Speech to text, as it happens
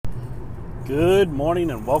Good morning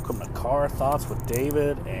and welcome to Car Thoughts with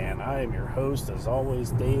David, and I am your host as always,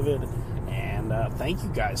 David, and thank you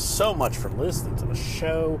guys so much for listening to the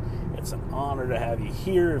show. It's an honor to have you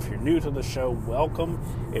here. If you're new to the show, welcome.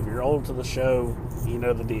 If you're old to the show, you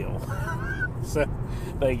know the deal. So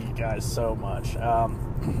thank you guys so much.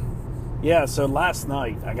 So last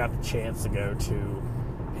night I got the chance to go to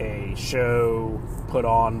a show put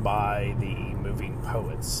on by the Moving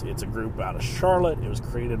Poets. It's a group out of Charlotte. It was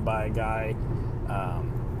created by a guy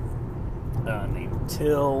named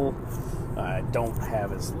Till. I don't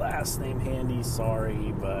have his last name handy,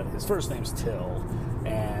 sorry, but his first name's Till,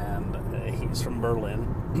 and he's from Berlin.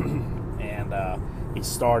 And he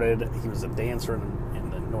was a dancer in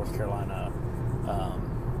the North Carolina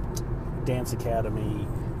Dance Academy.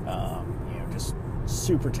 Just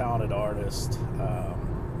super talented artist.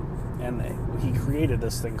 And he created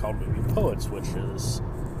this thing called Moving Poets, which is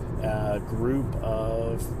a group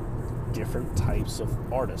of different types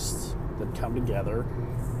of artists that come together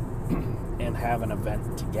and have an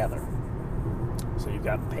event together. So you've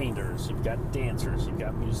got painters, you've got dancers, you've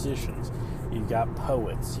got musicians, you've got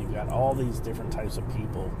poets, you've got all these different types of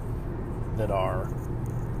people that are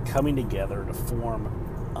coming together to form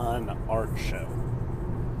an art show.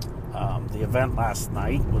 The event last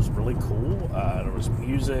night was really cool. There was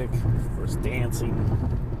music, there was dancing,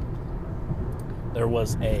 there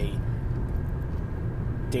was a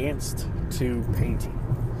danced to painting.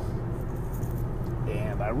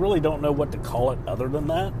 And I really don't know what to call it other than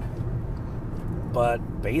that.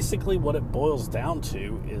 But basically what it boils down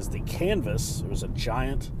to is the canvas. It was a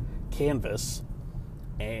giant canvas,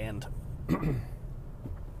 and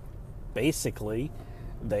basically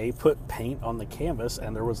they put paint on the canvas,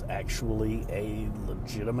 and there was actually a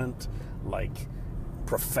legitimate,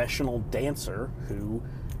 professional dancer who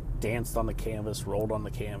danced on the canvas, rolled on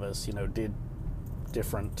the canvas, did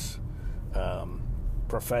different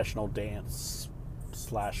professional dance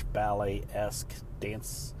 / ballet-esque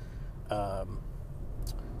dance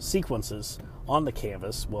sequences on the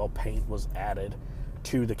canvas while paint was added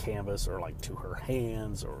to the canvas, or to her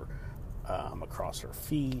hands, or across her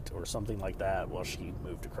feet or something like that while she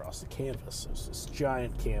moved across the canvas. It was this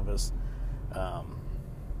giant canvas,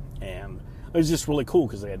 and it was just really cool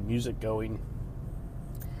because they had music going,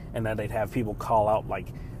 and then they'd have people call out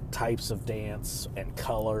types of dance and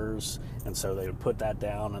colors, and so they would put that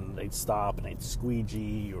down and they'd stop and they'd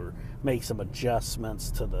squeegee or make some adjustments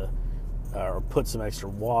to or put some extra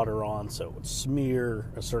water on so it would smear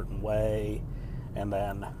a certain way, and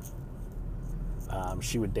then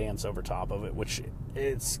she would dance over top of it, which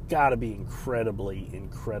it's got to be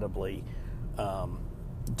incredibly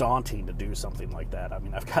daunting to do something like that. I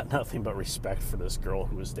mean, I've got nothing but respect for this girl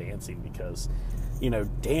who was dancing because,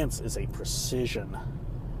 dance is a precision,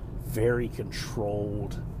 very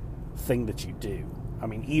controlled thing that you do. I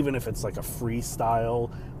mean, even if it's like a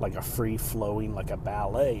freestyle, like a free-flowing, like a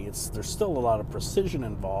ballet, there's still a lot of precision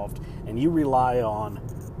involved, and you rely on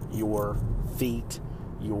your feet,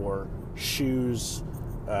 your shoes,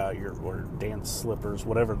 your dance slippers,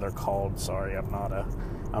 whatever they're called. Sorry, I'm not a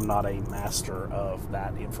master of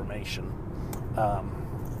that information.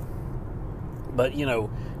 But it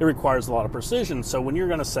requires a lot of precision. So when you're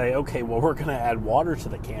going to say, okay, well, we're going to add water to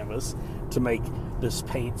the canvas to make this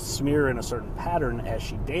paint smear in a certain pattern as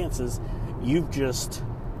she dances, you've just,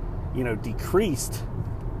 decreased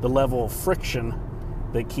the level of friction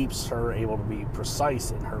that keeps her able to be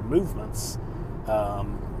precise in her movements.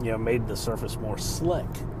 Made the surface more slick.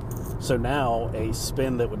 So now a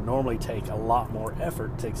spin that would normally take a lot more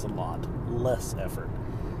effort takes a lot less effort.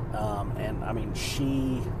 And I mean,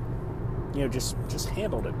 she, just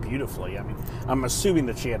handled it beautifully. I mean, I'm assuming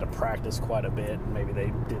that she had to practice quite a bit. Maybe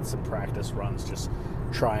they did some practice runs, just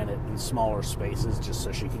trying it in smaller spaces, just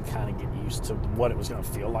so she can kind of get used to what it was going to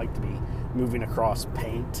feel like to be moving across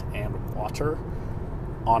paint and water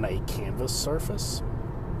on a canvas surface.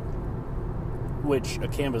 Which a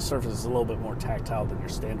canvas surface is a little bit more tactile than your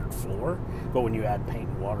standard floor, but when you add paint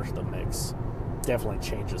and water to the mix, definitely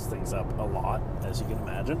changes things up a lot, as you can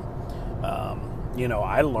imagine.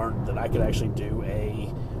 I learned that I could actually do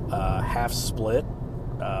a half split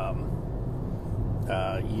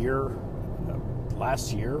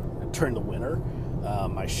last year during the winter.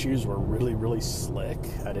 My shoes were really, really slick.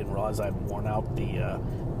 I didn't realize I'd worn out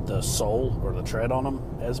the sole or the tread on them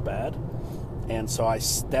as bad. And so I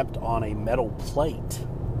stepped on a metal plate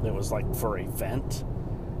that was for a vent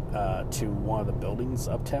to one of the buildings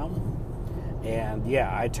uptown. And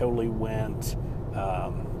yeah, I totally went,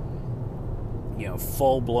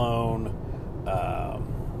 full-blown,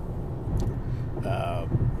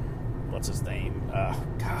 what's his name?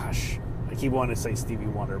 I keep wanting to say Stevie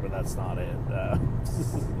Wonder, but that's not it.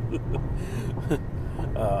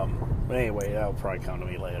 But anyway, that'll probably come to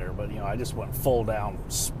me later. But, I just went full down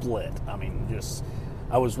split. I mean,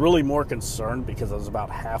 I was really more concerned because I was about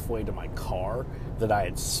halfway to my car that I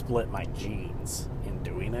had split my jeans in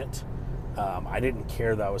doing it. I didn't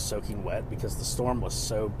care that I was soaking wet because the storm was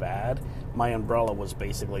so bad. My umbrella was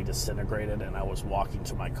basically disintegrated, and I was walking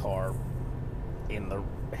to my car in the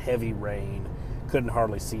heavy rain. Couldn't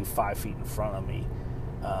hardly see 5 feet in front of me.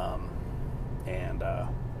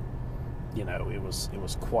 It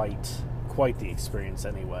was quite the experience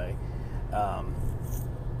anyway.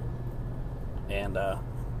 And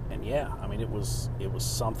yeah, I mean, it was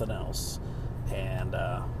something else. And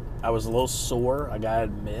I was a little sore. I gotta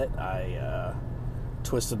admit, I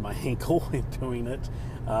twisted my ankle in doing it.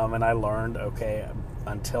 And I learned, okay,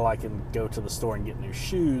 until I can go to the store and get new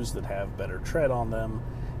shoes that have better tread on them,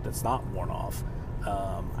 that's not worn off,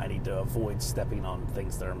 I need to avoid stepping on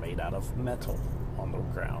things that are made out of metal on the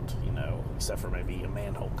ground, except for maybe a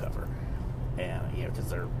manhole cover. And, because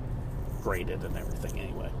they're graded and everything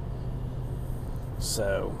anyway.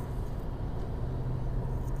 So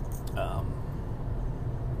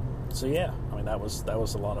yeah, I mean, that was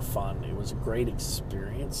a lot of fun. It was a great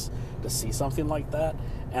experience to see something like that.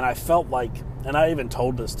 And I felt like, and I even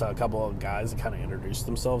told this to a couple of guys that kind of introduced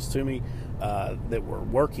themselves to me, that were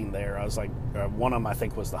working there. I was like, one of them I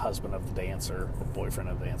think was the husband of the dancer, or boyfriend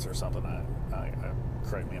of the dancer or something. I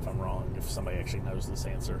correct me if I'm wrong, if somebody actually knows this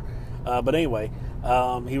answer. But anyway,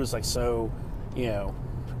 he was like, so,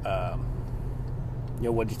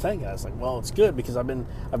 what'd you think? I was like, well, it's good because I've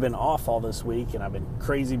been off all this week and I've been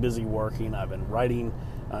crazy busy working. I've been writing.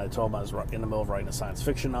 I told him I was in the middle of writing a science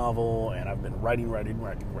fiction novel, and I've been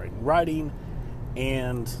writing,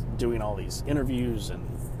 and doing all these interviews and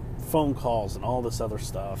phone calls and all this other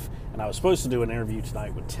stuff. And I was supposed to do an interview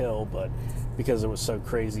tonight with Till, but because it was so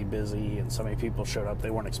crazy busy and so many people showed up,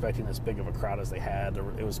 they weren't expecting as big of a crowd as they had.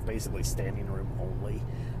 It was basically standing room only.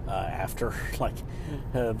 After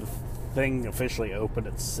the thing officially opened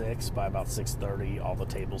at 6, by about 6:30, all the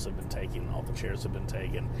tables had been taken, all the chairs had been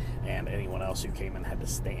taken, and anyone else who came in had to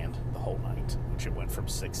stand the whole night, which it went from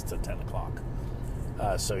 6 to 10 o'clock.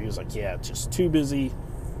 So he was like, yeah, it's just too busy.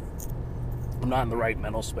 I'm not in the right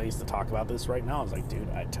mental space to talk about this right now. I was like, dude,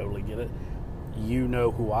 I totally get it. You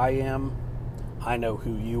know who I am. I know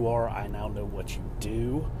who you are. I now know what you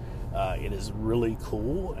do. It is really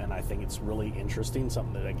cool, and I think it's really interesting,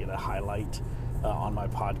 something that I get to highlight on my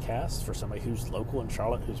podcast for somebody who's local in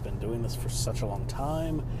Charlotte, who's been doing this for such a long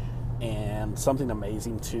time, and something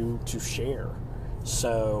amazing to share.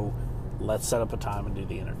 So let's set up a time and do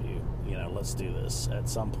the interview. Let's do this at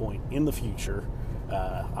some point in the future.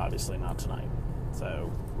 Obviously not tonight.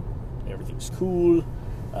 So everything's cool.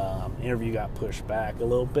 Interview got pushed back a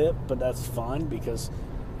little bit, but that's fine because,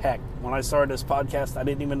 heck, when I started this podcast, I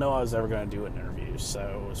didn't even know I was ever going to do an interview.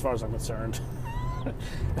 So as far as I'm concerned,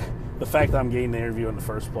 the fact that I'm getting the interview in the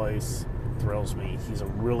first place thrills me. He's a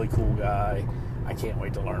really cool guy. I can't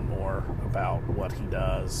wait to learn more about what he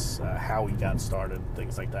does, how he got started,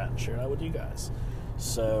 things like that, and share that with you guys.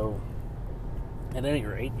 So at any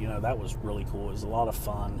rate, that was really cool. It was a lot of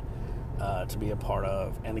fun to be a part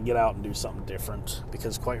of and to get out and do something different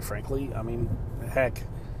because, quite frankly, I mean, heck,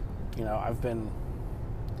 I've been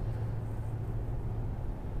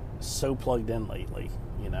so plugged in lately,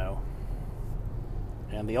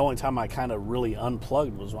 and the only time I kind of really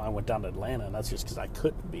unplugged was when I went down to Atlanta, and that's just because I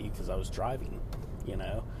couldn't be because I was driving,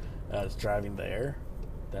 I was driving there.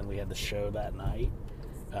 Then we had the show that night.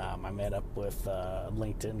 I met up with a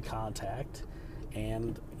LinkedIn contact,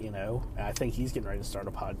 and, I think he's getting ready to start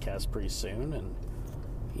a podcast pretty soon, and,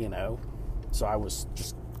 so I was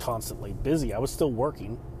just constantly busy. I was still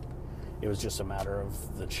working. It was just a matter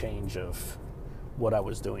of the change of what I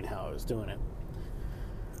was doing, how I was doing it.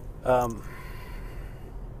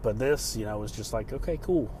 But this, was just like, okay,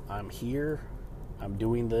 cool. I'm here. I'm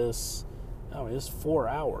doing this. I mean, it's 4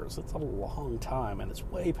 hours. It's a long time, and it's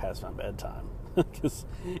way past my bedtime. Because,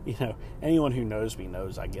 anyone who knows me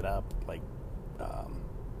knows I get up,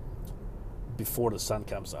 before the sun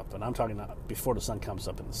comes up. And I'm talking about before the sun comes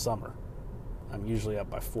up in the summer. I'm usually up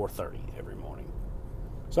by 4:30 every morning.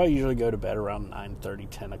 So I usually go to bed around 9:30,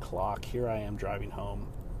 10 o'clock. Here I am driving home,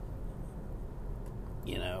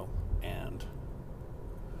 and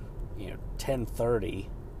 10:30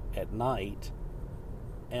 at night,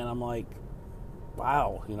 and I'm like,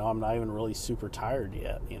 wow, I'm not even really super tired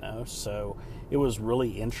yet, so it was really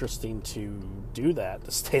interesting to do that,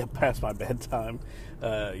 to stay up past my bedtime,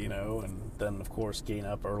 and then of course getting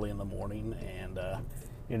up early in the morning and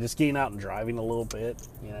just getting out and driving a little bit,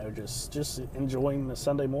 just enjoying the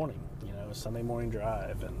Sunday morning, Sunday morning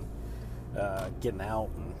drive and getting out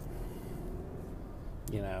and,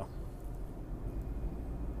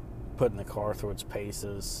 putting the car through its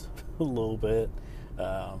paces a little bit,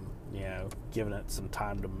 giving it some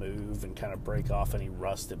time to move and kind of break off any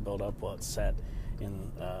rust that built up while it sat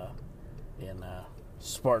in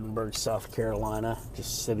Spartanburg, South Carolina,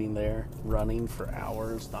 just sitting there running for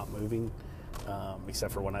hours, not moving,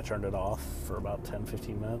 except for when I turned it off for about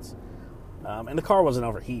 10-15 minutes. And the car wasn't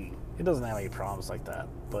overheating. It doesn't have any problems like that.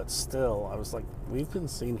 But still, I was like, we've been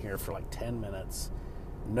sitting here for like 10 minutes.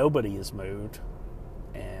 Nobody has moved.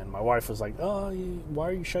 And my wife was like, oh, why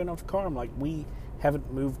are you shutting off the car? I'm like, we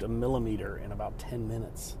haven't moved a millimeter in about 10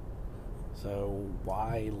 minutes. So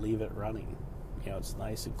why leave it running? It's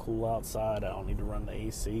nice and cool outside. I don't need to run the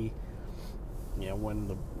AC. When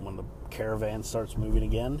the caravan starts moving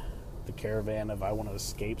again, the caravan of I want to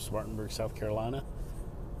escape Spartanburg, South Carolina,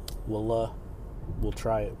 we'll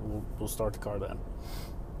try it. We'll start the car then.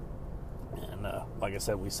 And like I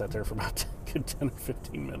said, we sat there for about 10 or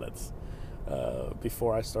 15 minutes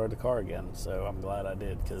before I started the car again. So I'm glad I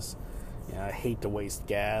did, because I hate to waste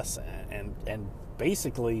gas and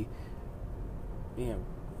basically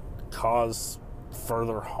cause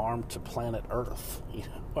further harm to planet Earth.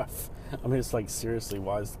 It's like, seriously,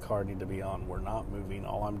 why does the car need to be on? We're not moving.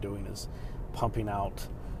 All I'm doing is pumping out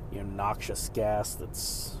noxious gas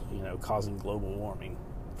that's causing global warming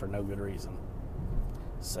for no good reason.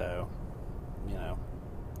 So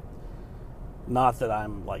not that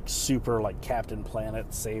I'm like super like Captain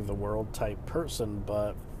Planet save the world type person,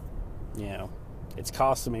 but it's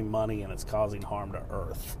costing me money and it's causing harm to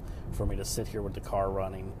Earth for me to sit here with the car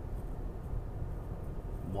running.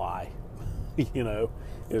 Why? It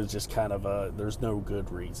was just kind of there's no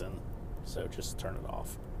good reason, so just turn it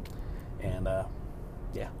off. And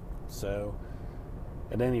so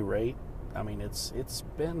at any rate, it's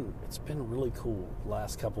been really cool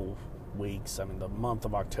last couple weeks. The month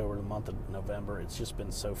of October, the month of November, it's just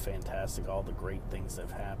been so fantastic. All the great things that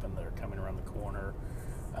have happened that are coming around the corner.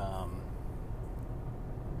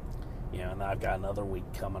 And I've got another week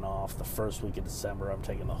coming off. The first week of December, I'm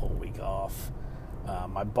taking the whole week off.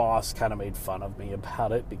 My boss kind of made fun of me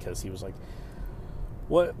about it, because he was like,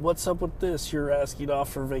 what's up with this? You're asking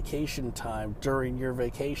off for vacation time during your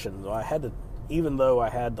vacation. So I had to, even though I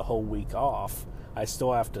had the whole week off, I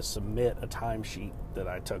still have to submit a timesheet that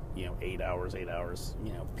I took, 8 hours,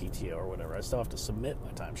 PTO or whatever. I still have to submit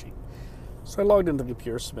my timesheet. So I logged into the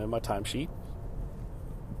computer, submitted my timesheet,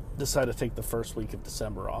 decided to take the first week of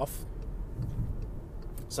December off.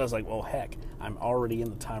 So I was like, well, heck, I'm already in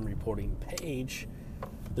the time reporting page.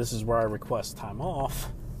 This is where I request time off.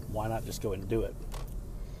 Why not just go ahead and do it?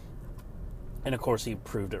 And of course, he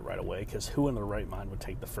approved it right away, because who in their right mind would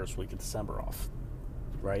take the first week of December off?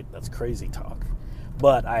 Right? That's crazy talk.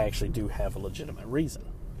 But I actually do have a legitimate reason.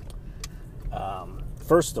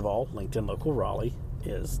 First of all, LinkedIn Local Raleigh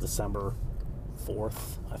is December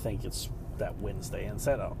 4th. I think it's that Wednesday, and it's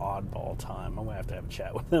at an oddball time. I'm going to have a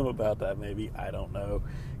chat with them about that maybe. I don't know.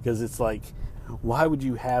 Because it's like, why would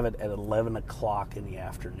you have it at 11 o'clock in the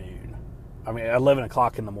afternoon? 11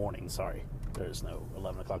 o'clock in the morning, sorry. There's no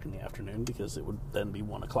 11 o'clock in the afternoon, because it would then be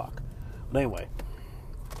 1 o'clock. But anyway.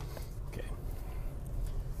 Okay.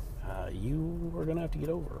 You are going to have to get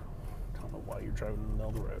over. I don't know why you're driving in the middle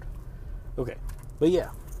of the road. Okay. But yeah.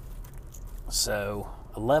 So,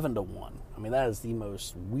 11 to 1. That is the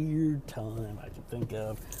most weird time I can think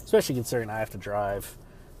of, especially considering I have to drive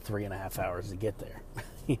 3.5 hours to get there.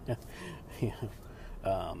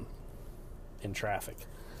 In traffic.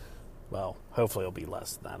 Well, hopefully it'll be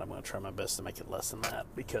less than that. I'm going to try my best to make it less than that,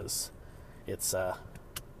 because it's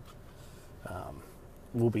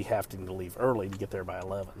we'll be having to leave early to get there by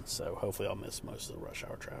 11. So hopefully I'll miss most of the rush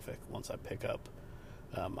hour traffic once I pick up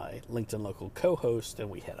my LinkedIn Local co-host and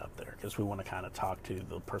we head up there, because we want to kind of talk to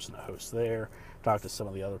the person that hosts there, talk to some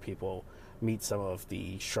of the other people, meet some of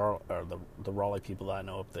the the Raleigh people that I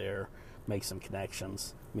know up there, make some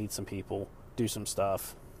connections, meet some people, do some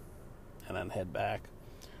stuff, and then head back.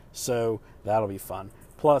 So that'll be fun.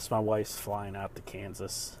 Plus, my wife's flying out to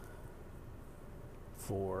Kansas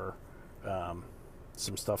for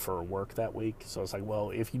some stuff for her work that week. So I was like, well,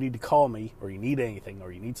 if you need to call me, or you need anything,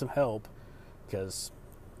 or you need some help, because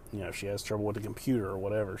if she has trouble with the computer or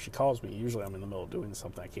whatever, she calls me. Usually I'm in the middle of doing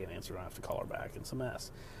something I can't answer, and I have to call her back. It's a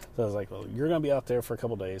mess. So I was like, well, you're going to be out there for a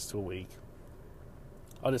couple days to a week.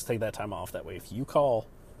 I'll just take that time off. That way, if you call,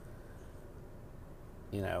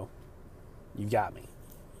 you've got me.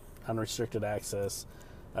 Unrestricted access.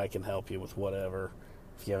 I can help you with whatever.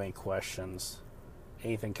 If you have any questions,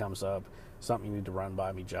 anything comes up, something you need to run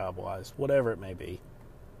by me job-wise, whatever it may be,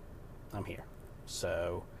 I'm here.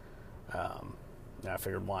 So, I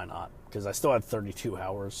figured, why not? Because I still had 32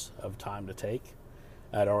 hours of time to take.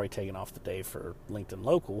 I had already taken off the day for LinkedIn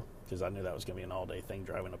Local, because I knew that was going to be an all-day thing,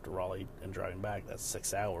 driving up to Raleigh and driving back. That's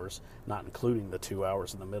 6 hours, not including the 2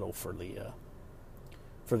 hours in the middle for the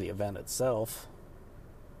event itself.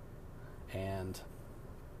 And,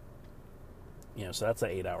 so that's an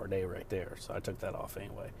 8-hour day right there. So I took that off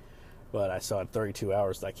anyway. But I still had 32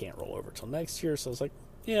 hours that I can't roll over till next year. So I was like,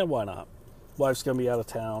 yeah, why not? Wife's going to be out of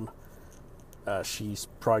town. She's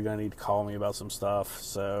probably going to need to call me about some stuff.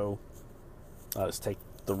 So I'll just take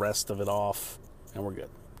the rest of it off and we're good.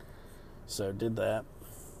 So did that.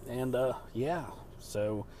 And,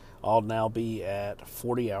 so I'll now be at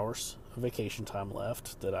 40 hours of vacation time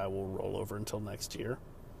left that I will roll over until next year.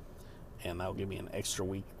 And that'll give me an extra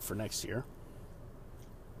week for next year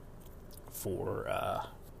for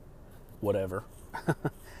whatever.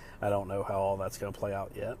 I don't know how all that's going to play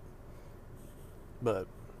out yet. But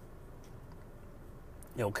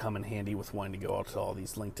it'll come in handy with wanting to go out to all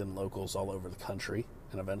these LinkedIn locals all over the country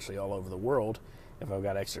and eventually all over the world if I've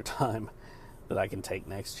got extra time that I can take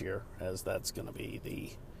next year, as that's going to be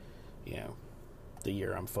the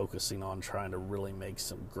year I'm focusing on trying to really make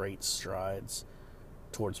some great strides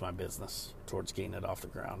towards my business, towards getting it off the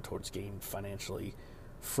ground, towards getting financially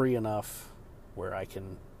free enough where I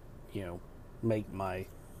can, make my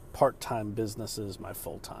part-time businesses my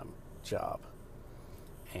full-time job.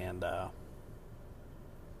 And,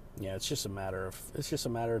 it's just a matter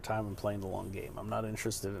of time and playing the long game. I'm not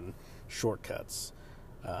interested in shortcuts.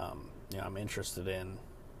 I'm interested in,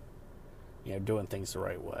 doing things the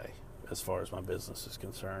right way as far as my business is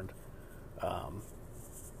concerned. I'm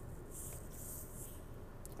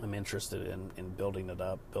interested in building it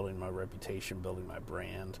up, building my reputation, building my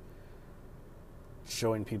brand,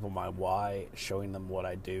 showing people my why, showing them what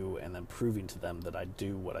I do, and then proving to them that I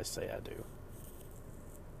do what I say I do.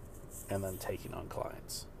 And then taking on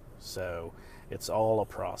clients. So it's all a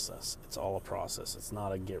process. It's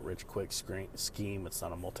not a get-rich-quick scheme. It's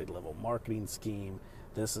not a multi-level marketing scheme.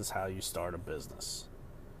 This is how you start a business.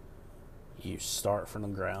 You start from the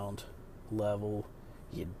ground level.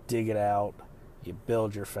 You dig it out. You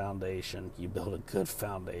build your foundation. You build a good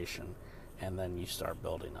foundation. And then you start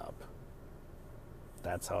building up.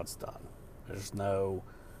 That's how it's done. There's no,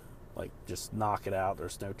 just knock it out.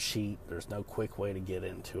 There's no cheat. There's no quick way to get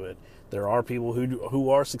into it. There are people who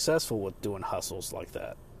are successful with doing hustles like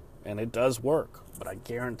that. And it does work. But I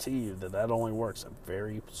guarantee you that only works a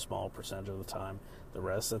very small percentage of the time. The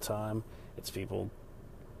rest of the time, it's people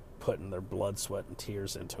putting their blood, sweat, and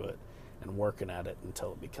tears into it and working at it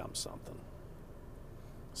until it becomes something.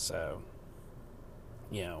 So,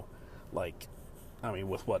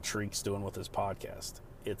 with what Shriek's doing with his podcast,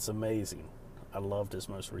 it's amazing. I loved his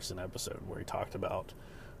most recent episode where he talked about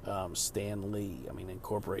Stan Lee.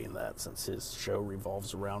 Incorporating that, since his show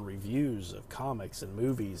revolves around reviews of comics and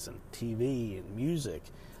movies and TV and music.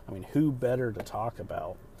 Who better to talk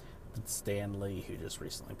about than Stan Lee, who just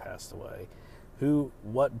recently passed away?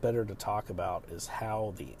 What better to talk about is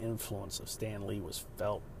how the influence of Stan Lee was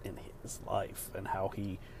felt in his life and how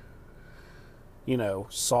he,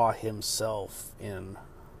 saw himself in,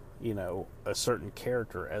 a certain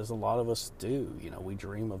character, as a lot of us do. We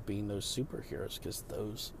dream of being those superheroes because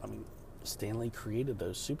Stan Lee created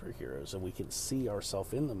those superheroes and we can see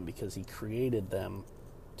ourselves in them because he created them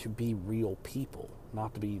to be real people,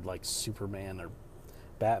 not to be like Superman or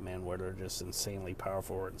Batman, where they're just insanely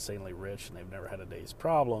powerful or insanely rich and they've never had a day's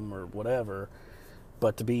problem or whatever,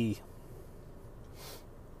 but to be,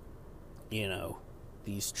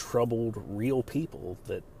 these troubled real people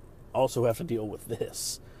that also have to deal with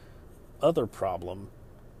this other problem.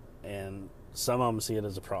 And some of them see it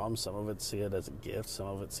as a problem, some of it see it as a gift, some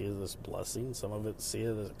of it see it as a blessing, some of it see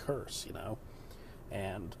it as a curse,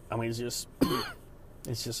 and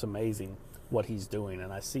it's just amazing what he's doing,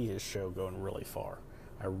 and I see his show going really far.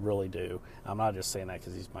 I really do. I'm not just saying that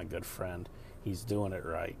because he's my good friend. He's doing it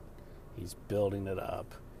right. He's building it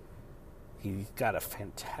up. He's got a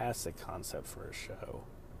fantastic concept for his show.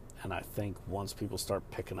 And I think once people start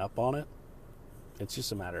picking up on it, it's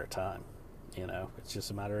just a matter of time. It's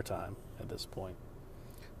just a matter of time at this point.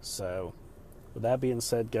 So, with that being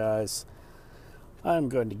said, guys, I'm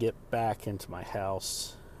going to get back into my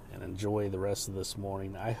house and enjoy the rest of this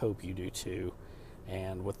morning. I hope you do too.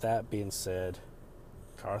 And with that being said,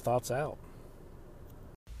 Car Thoughts out.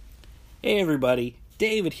 Hey everybody,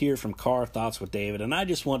 David here from Car Thoughts with David, and I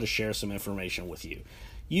just want to share some information with you.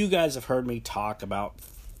 You guys have heard me talk about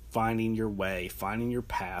finding your way, finding your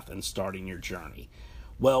path, and starting your journey.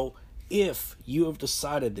 Well, if you have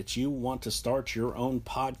decided that you want to start your own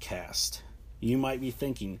podcast, you might be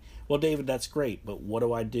thinking, well, David, that's great, but what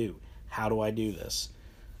do I do? How do I do this?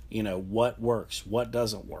 What works? What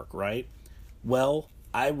doesn't work, right? Well,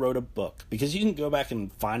 I wrote a book, because you can go back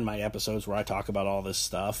and find my episodes where I talk about all this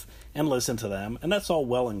stuff and listen to them, and that's all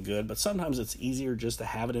well and good, but sometimes it's easier just to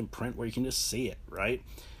have it in print where you can just see it, right?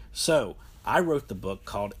 So I wrote the book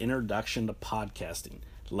called Introduction to Podcasting: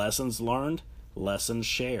 Lessons Learned, Lessons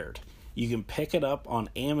Shared. You can pick it up on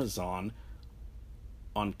Amazon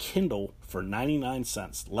on Kindle for 99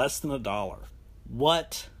 cents, less than $1.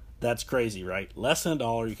 What? That's crazy, right? Less than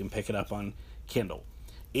 $1, you can pick it up on Kindle.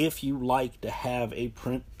 If you like to have a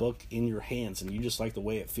print book in your hands and you just like the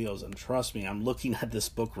way it feels, and trust me, I'm looking at this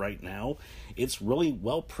book right now, it's really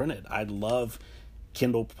well printed. I love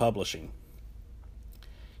Kindle publishing.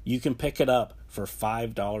 You can pick it up for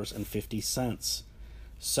 $5.50.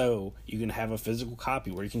 So you can have a physical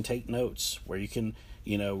copy where you can take notes, where you can,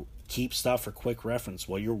 keep stuff for quick reference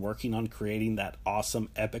while you're working on creating that awesome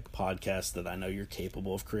epic podcast that I know you're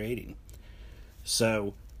capable of creating.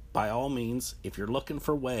 So by all means, if you're looking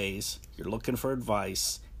for ways, you're looking for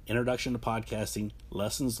advice, Introduction to Podcasting,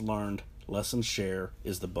 Lessons Learned, Lessons Shared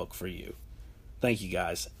is the book for you. Thank you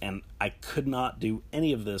guys, and I could not do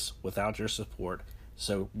any of this without your support.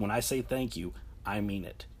 So when I say thank you, I mean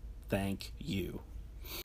it. Thank you.